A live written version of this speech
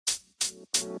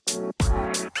Are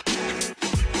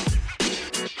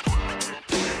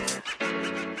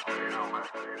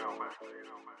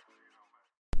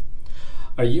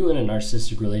you in a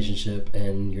narcissistic relationship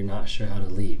and you're not sure how to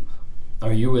leave?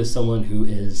 Are you with someone who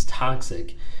is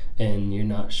toxic and you're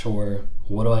not sure,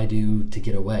 what do I do to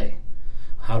get away?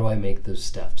 How do I make those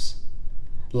steps?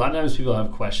 A lot of times people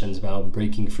have questions about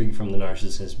breaking free from the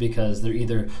narcissist because they're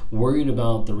either worried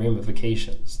about the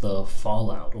ramifications, the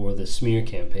fallout, or the smear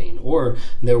campaign, or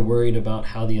they're worried about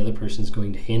how the other person is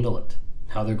going to handle it,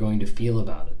 how they're going to feel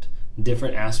about it.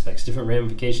 Different aspects, different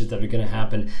ramifications that are going to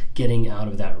happen getting out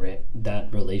of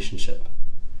that relationship.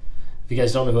 If you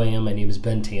guys don't know who I am, my name is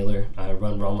Ben Taylor. I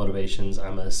run Raw Motivations.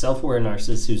 I'm a self-aware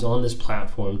narcissist who's on this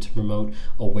platform to promote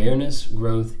awareness,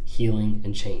 growth, healing,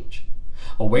 and change.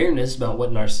 Awareness about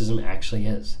what narcissism actually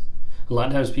is. A lot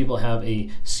of times people have a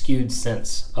skewed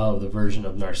sense of the version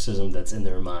of narcissism that's in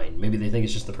their mind. Maybe they think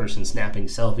it's just the person snapping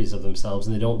selfies of themselves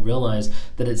and they don't realize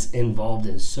that it's involved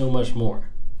in so much more.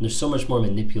 There's so much more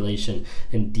manipulation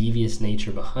and devious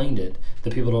nature behind it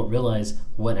that people don't realize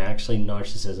what actually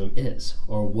narcissism is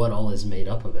or what all is made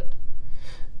up of it.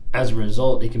 As a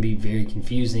result, it can be very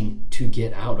confusing to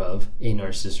get out of a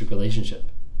narcissistic relationship.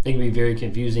 It can be very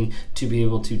confusing to be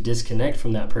able to disconnect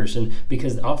from that person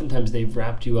because oftentimes they've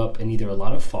wrapped you up in either a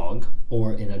lot of fog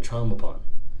or in a trauma bond.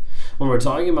 When we're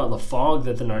talking about the fog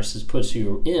that the narcissist puts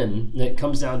you in, it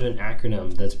comes down to an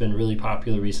acronym that's been really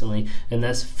popular recently, and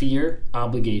that's fear,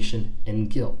 obligation, and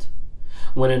guilt.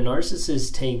 When a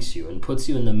narcissist takes you and puts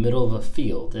you in the middle of a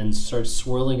field and starts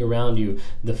swirling around you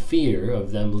the fear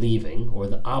of them leaving or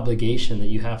the obligation that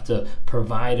you have to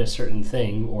provide a certain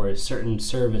thing or a certain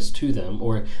service to them,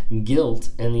 or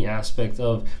guilt and the aspect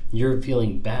of you're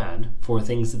feeling bad for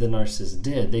things that the narcissist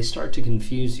did, they start to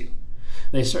confuse you.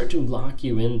 They start to lock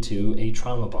you into a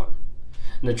trauma bond.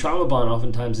 And the trauma bond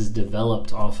oftentimes is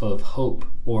developed off of hope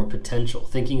or potential,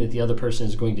 thinking that the other person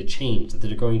is going to change, that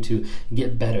they're going to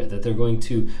get better, that they're going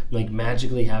to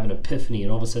magically have an epiphany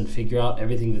and all of a sudden figure out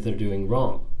everything that they're doing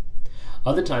wrong.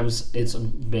 Other times it's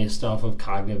based off of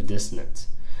cognitive dissonance.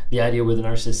 The idea where the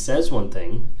narcissist says one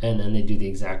thing and then they do the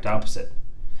exact opposite.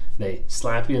 They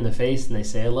slap you in the face and they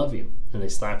say, I love you. And they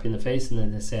slap you in the face and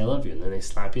then they say, I love you. And then they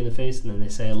slap you in the face and then they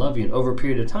say, I love you. And over a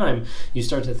period of time, you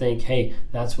start to think, hey,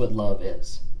 that's what love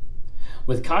is.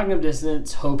 With cognitive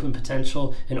dissonance, hope and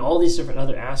potential, and all these different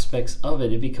other aspects of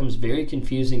it, it becomes very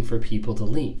confusing for people to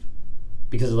leave.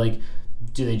 Because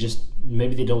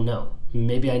maybe they don't know.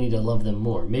 Maybe I need to love them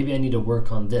more. Maybe I need to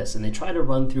work on this. And they try to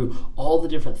run through all the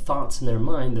different thoughts in their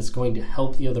mind that's going to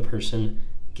help the other person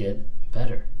get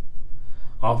better.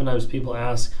 Oftentimes people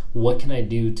ask, what can I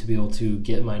do to be able to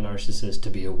get my narcissist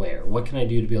to be aware? What can I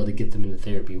do to be able to get them into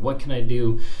therapy? What can I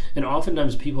do? And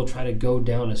oftentimes people try to go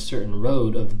down a certain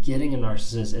road of getting a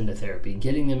narcissist into therapy,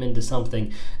 getting them into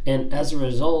something, and as a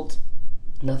result,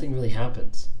 nothing really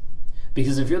happens.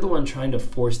 Because if you're the one trying to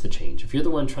force the change, if you're the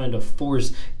one trying to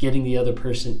force getting the other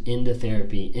person into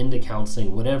therapy, into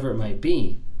counseling, whatever it might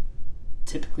be,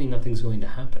 typically nothing's going to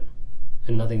happen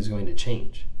and nothing's going to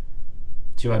change.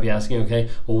 So you might be asking, okay,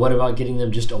 well, what about getting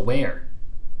them just aware?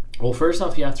 Well, first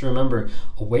off, you have to remember,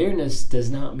 awareness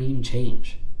does not mean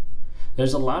change.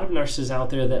 There's a lot of narcissists out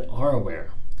there that are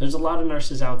aware. There's a lot of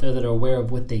narcissists out there that are aware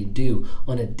of what they do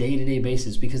on a day-to-day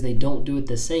basis because they don't do it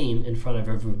the same in front of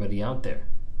everybody out there.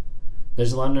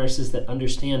 There's a lot of narcissists that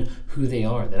understand who they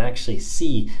are, that actually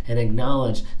see and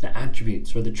acknowledge the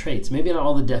attributes or the traits. Maybe not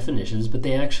all the definitions, but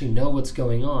they actually know what's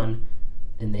going on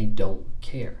and they don't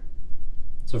care.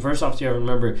 So first off, you have to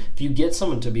remember, if you get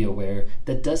someone to be aware,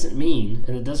 that doesn't mean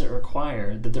and it doesn't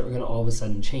require that they're going to all of a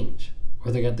sudden change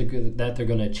or that they're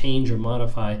going to change or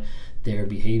modify their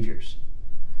behaviors.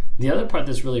 The other part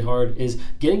that's really hard is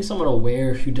getting someone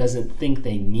aware who doesn't think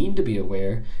they need to be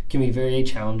aware can be very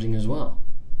challenging as well.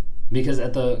 Because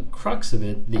at the crux of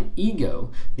it, the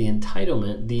ego, the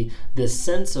entitlement, the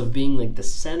sense of being like the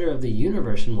center of the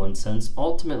universe in one sense,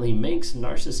 ultimately makes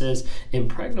narcissists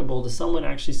impregnable to someone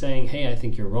actually saying, hey, I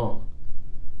think you're wrong.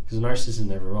 Because a narcissist is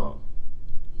never wrong,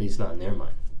 at least not in their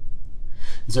mind.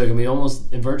 And so it can be almost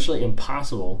virtually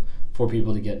impossible for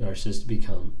people to get narcissists to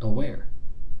become aware.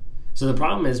 So the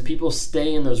problem is people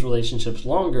stay in those relationships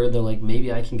longer. They're like,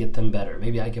 maybe I can get them better.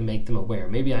 Maybe I can make them aware.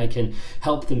 Maybe I can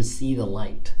help them see the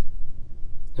light.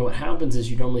 And what happens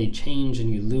is you normally change and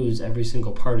you lose every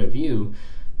single part of you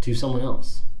to someone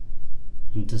else.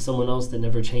 And to someone else that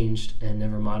never changed and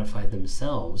never modified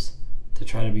themselves to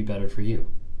try to be better for you.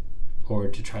 Or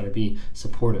to try to be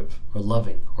supportive or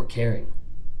loving or caring.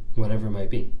 Whatever it might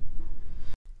be.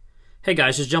 Hey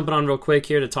guys, just jumping on real quick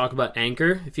here to talk about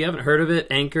Anchor. If you haven't heard of it,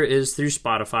 Anchor is through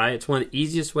Spotify. It's one of the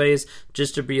easiest ways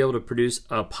just to be able to produce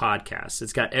a podcast.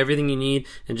 It's got everything you need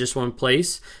in just one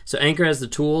place. So Anchor has the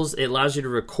tools. It allows you to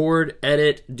record,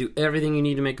 edit, do everything you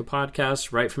need to make a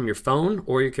podcast right from your phone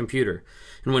or your computer.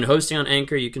 And when hosting on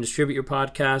Anchor, you can distribute your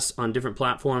podcasts on different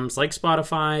platforms like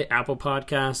Spotify, Apple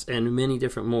Podcasts, and many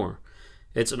different more.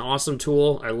 It's an awesome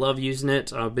tool. I love using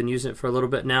it. I've been using it for a little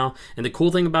bit now. And the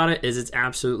cool thing about it is it's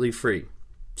absolutely free.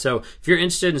 So if you're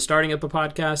interested in starting up a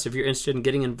podcast, if you're interested in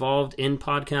getting involved in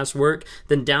podcast work,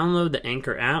 then download the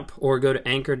Anchor app or go to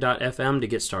anchor.fm to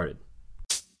get started.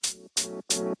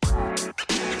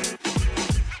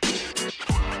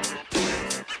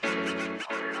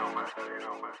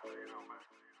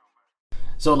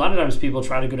 So a lot of times people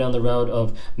try to go down the road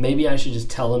of maybe I should just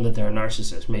tell them that they're a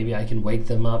narcissist. Maybe I can wake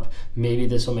them up. Maybe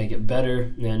this will make it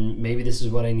better. And maybe this is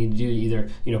what I need to do to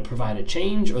either, provide a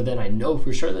change, or then I know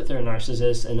for sure that they're a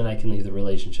narcissist and then I can leave the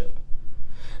relationship.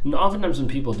 And oftentimes when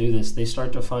people do this, they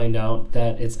start to find out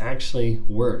that it's actually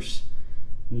worse,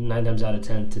 9 times out of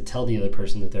 10, to tell the other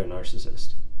person that they're a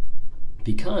narcissist.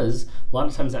 Because a lot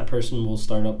of times that person will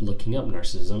start up looking up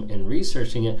narcissism and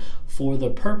researching it for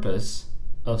the purpose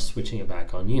of switching it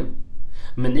back on you,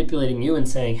 manipulating you and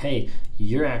saying, hey,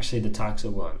 you're actually the toxic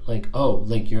one.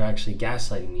 You're actually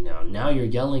gaslighting me now. Now you're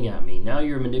yelling at me. Now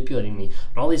you're manipulating me.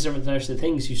 And all these different types of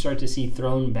things you start to see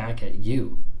thrown back at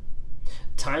you.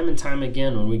 Time and time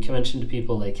again, when we mention to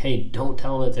people like, hey, don't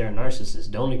tell them that they're a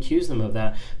narcissist. Don't accuse them of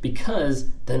that, because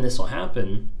then this will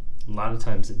happen. A lot of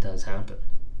times it does happen.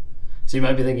 So you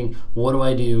might be thinking, what do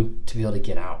I do to be able to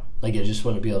get out? I just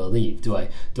want to be able to leave. Do I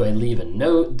leave a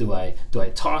note? Do I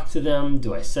talk to them?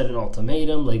 Do I set an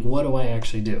ultimatum? What do I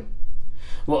actually do?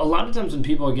 Well, a lot of times when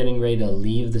people are getting ready to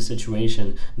leave the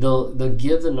situation, they'll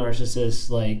give the narcissist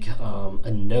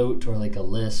a note or a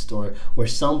list or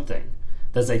something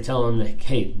that's tell them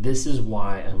hey, this is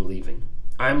why I'm leaving.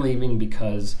 I'm leaving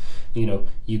because,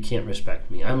 you can't respect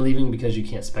me. I'm leaving because you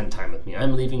can't spend time with me.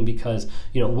 I'm leaving because,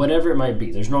 whatever it might be.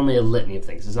 There's normally a litany of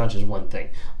things. It's not just one thing.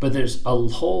 But there's a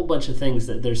whole bunch of things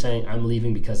that they're saying, I'm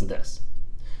leaving because of this.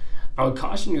 I would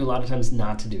caution you a lot of times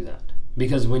not to do that.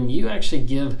 Because when you actually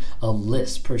give a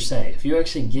list per se, if you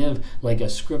actually give a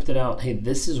scripted out, hey,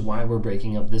 this is why we're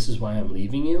breaking up, this is why I'm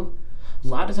leaving you, a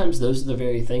lot of times those are the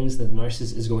very things that the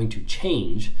narcissist is going to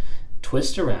change,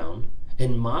 twist around,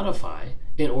 and modify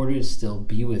in order to still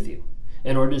be with you,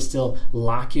 in order to still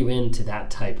lock you into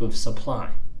that type of supply.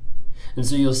 And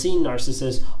so you'll see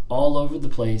narcissists all over the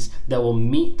place that will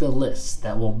meet the lists,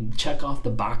 that will check off the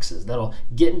boxes, that'll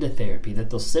get into therapy, that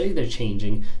they'll say they're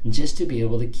changing just to be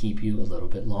able to keep you a little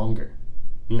bit longer.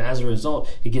 And as a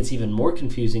result, it gets even more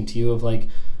confusing to you of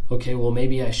okay, well,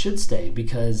 maybe I should stay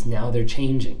because now they're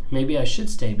changing. Maybe I should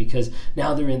stay because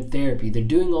now they're in therapy. They're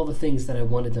doing all the things that I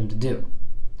wanted them to do.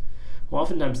 Well,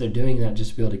 oftentimes they're doing that just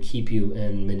to be able to keep you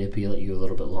and manipulate you a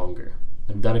little bit longer.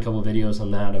 I've done a couple of videos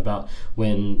on that about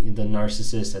when the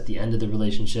narcissist at the end of the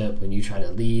relationship, when you try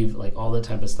to leave, all that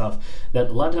type of stuff, that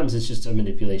a lot of times it's just a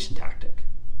manipulation tactic.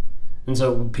 And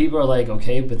so people are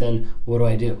okay, but then what do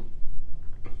I do?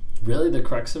 Really, the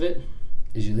crux of it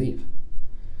is you leave.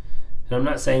 And I'm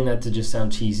not saying that to just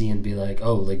sound cheesy and be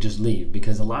just leave,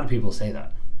 because a lot of people say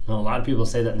that. A lot of people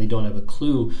say that and they don't have a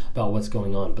clue about what's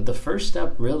going on. But the first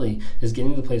step really is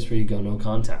getting to the place where you go no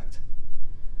contact.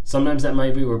 Sometimes that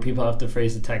might be where people have to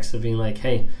phrase the text of being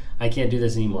hey, I can't do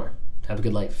this anymore. Have a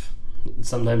good life.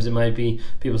 Sometimes it might be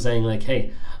people saying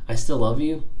hey, I still love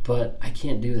you, but I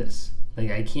can't do this.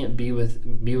 I can't be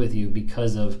with you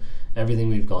because of everything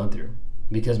we've gone through.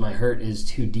 Because my hurt is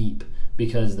too deep.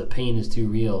 Because the pain is too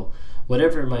real.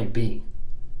 Whatever it might be.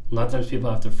 A lot of times people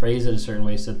have to phrase it a certain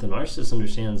way so that the narcissist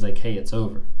understands hey, it's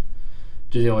over.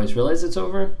 Do they always realize it's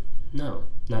over? No,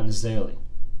 not necessarily.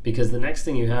 Because the next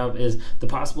thing you have is the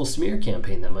possible smear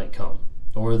campaign that might come,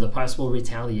 or the possible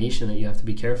retaliation that you have to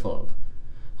be careful of.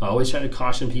 I always try to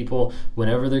caution people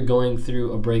whenever they're going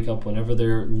through a breakup, whenever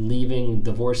they're leaving,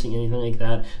 divorcing, anything like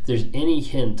that, if there's any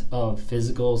hint of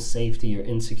physical safety or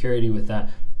insecurity with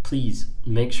that, please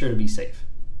make sure to be safe.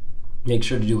 Make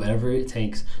sure to do whatever it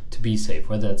takes to be safe,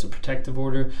 whether that's a protective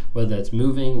order, whether that's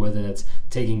moving, whether that's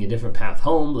taking a different path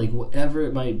home, whatever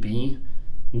it might be,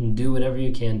 do whatever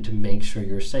you can to make sure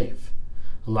you're safe.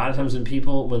 A lot of times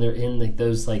when they're in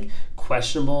those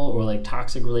questionable or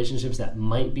toxic relationships that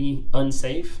might be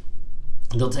unsafe,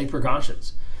 they'll take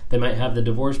precautions. They might have the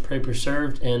divorce paper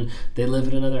served and they live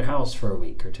in another house for a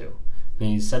week or two.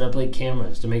 They set up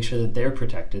cameras to make sure that they're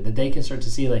protected, that they can start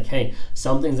to see hey,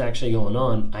 something's actually going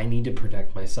on. I need to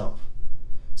protect myself.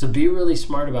 So be really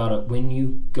smart about it when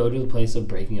you go to the place of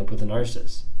breaking up with a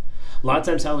narcissist. A lot of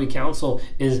times how we counsel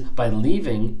is by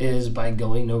leaving, is by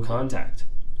going no contact.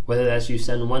 Whether that's you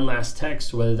send one last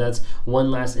text, whether that's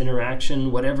one last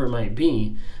interaction, whatever it might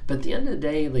be. But at the end of the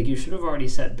day, like, you should have already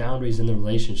set boundaries in the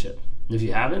relationship. And if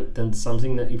you haven't, then it's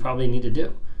something that you probably need to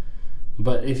do.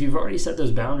 But if you've already set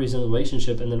those boundaries in the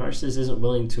relationship and the narcissist isn't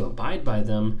willing to abide by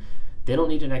them, they don't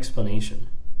need an explanation.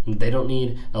 They don't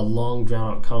need a long,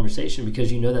 drawn-out conversation,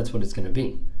 because you know that's what it's going to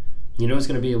be. You know it's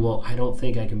going to be, well, I don't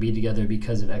think I can be together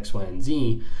because of X, Y, and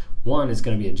Z. One, it's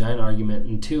going to be a giant argument,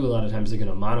 and two, a lot of times they're going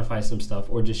to modify some stuff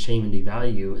or just shame and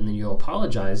devalue you, and then you'll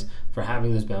apologize for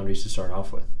having those boundaries to start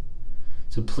off with.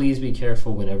 So please be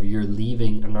careful whenever you're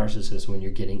leaving a narcissist, when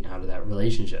you're getting out of that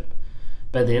relationship.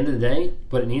 But at the end of the day,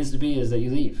 what it needs to be is that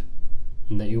you leave,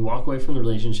 and that you walk away from the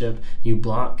relationship, you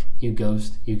block, you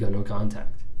ghost, you go no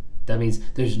contact. That means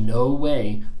there's no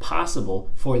way possible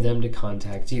for them to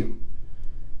contact you.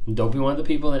 Don't be one of the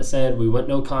people that said, we went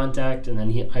no contact, and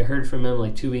then I heard from him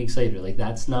like 2 weeks later. Like,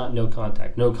 that's not no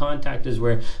contact. No contact is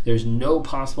where there's no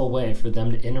possible way for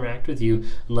them to interact with you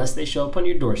unless they show up on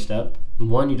your doorstep.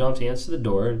 One, you don't have to answer the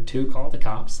door. Two, call the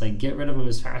cops. Like, get rid of them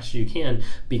as fast as you can,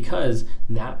 because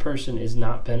that person is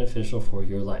not beneficial for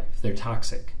your life. They're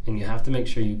toxic, and you have to make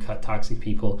sure you cut toxic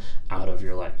people out of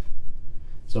your life.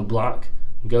 So block,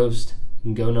 ghost,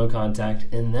 go no contact,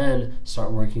 and then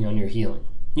start working on your healing.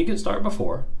 You can start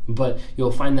before, but you'll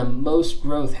find the most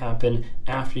growth happen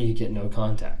after you get no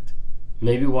contact.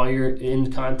 Maybe while you're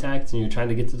in contact and you're trying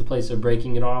to get to the place of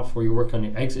breaking it off, or you work on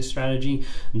your exit strategy,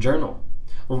 journal.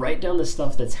 Write down the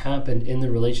stuff that's happened in the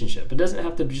relationship. It doesn't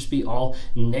have to just be all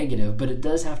negative, but it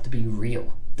does have to be real.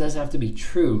 It does have to be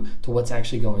true to what's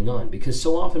actually going on, because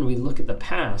so often we look at the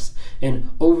past, and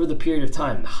over the period of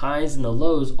time, the highs and the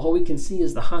lows, all we can see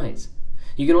is the highs.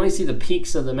 You can only see the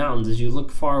peaks of the mountains as you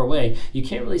look far away. You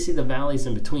can't really see the valleys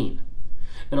in between.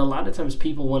 And a lot of times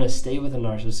people want to stay with a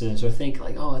narcissist or think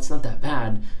like, oh, it's not that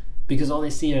bad, because all they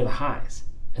see are the highs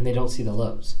and they don't see the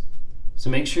lows. So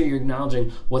make sure you're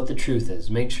acknowledging what the truth is.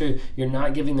 Make sure you're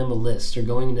not giving them a list or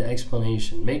going into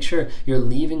explanation. Make sure you're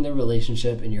leaving the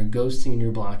relationship and you're ghosting and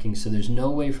you're blocking, so there's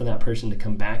no way for that person to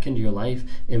come back into your life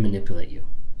and manipulate you.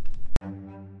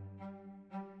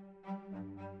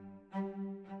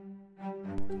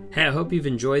 Hey, I hope you've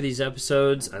enjoyed these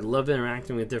episodes. I love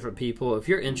interacting with different people. If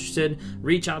you're interested,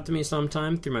 reach out to me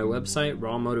sometime through my website,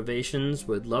 Raw Motivations.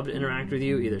 Would love to interact with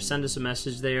you. Either send us a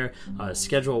message there,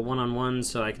 schedule a one-on-one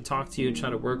so I can talk to you, try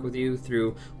to work with you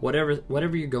through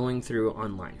whatever you're going through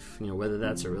on life. You know, whether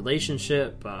that's a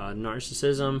relationship,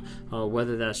 narcissism,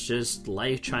 whether that's just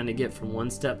life, trying to get from one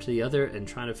step to the other and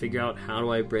trying to figure out, how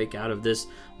do I break out of this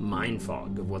mind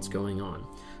fog of what's going on.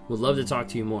 Would love to talk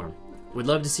to you more. We'd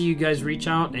love to see you guys reach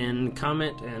out and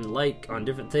comment and like on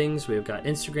different things. We've got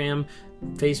Instagram,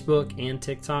 Facebook, and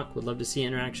TikTok. We'd love to see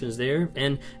interactions there.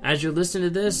 And as you're listening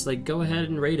to this, like, go ahead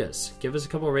and rate us. Give us a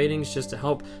couple ratings just to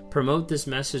help promote this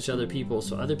message to other people,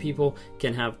 so other people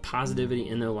can have positivity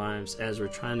in their lives as we're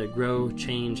trying to grow,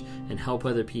 change, and help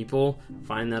other people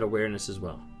find that awareness as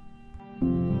well.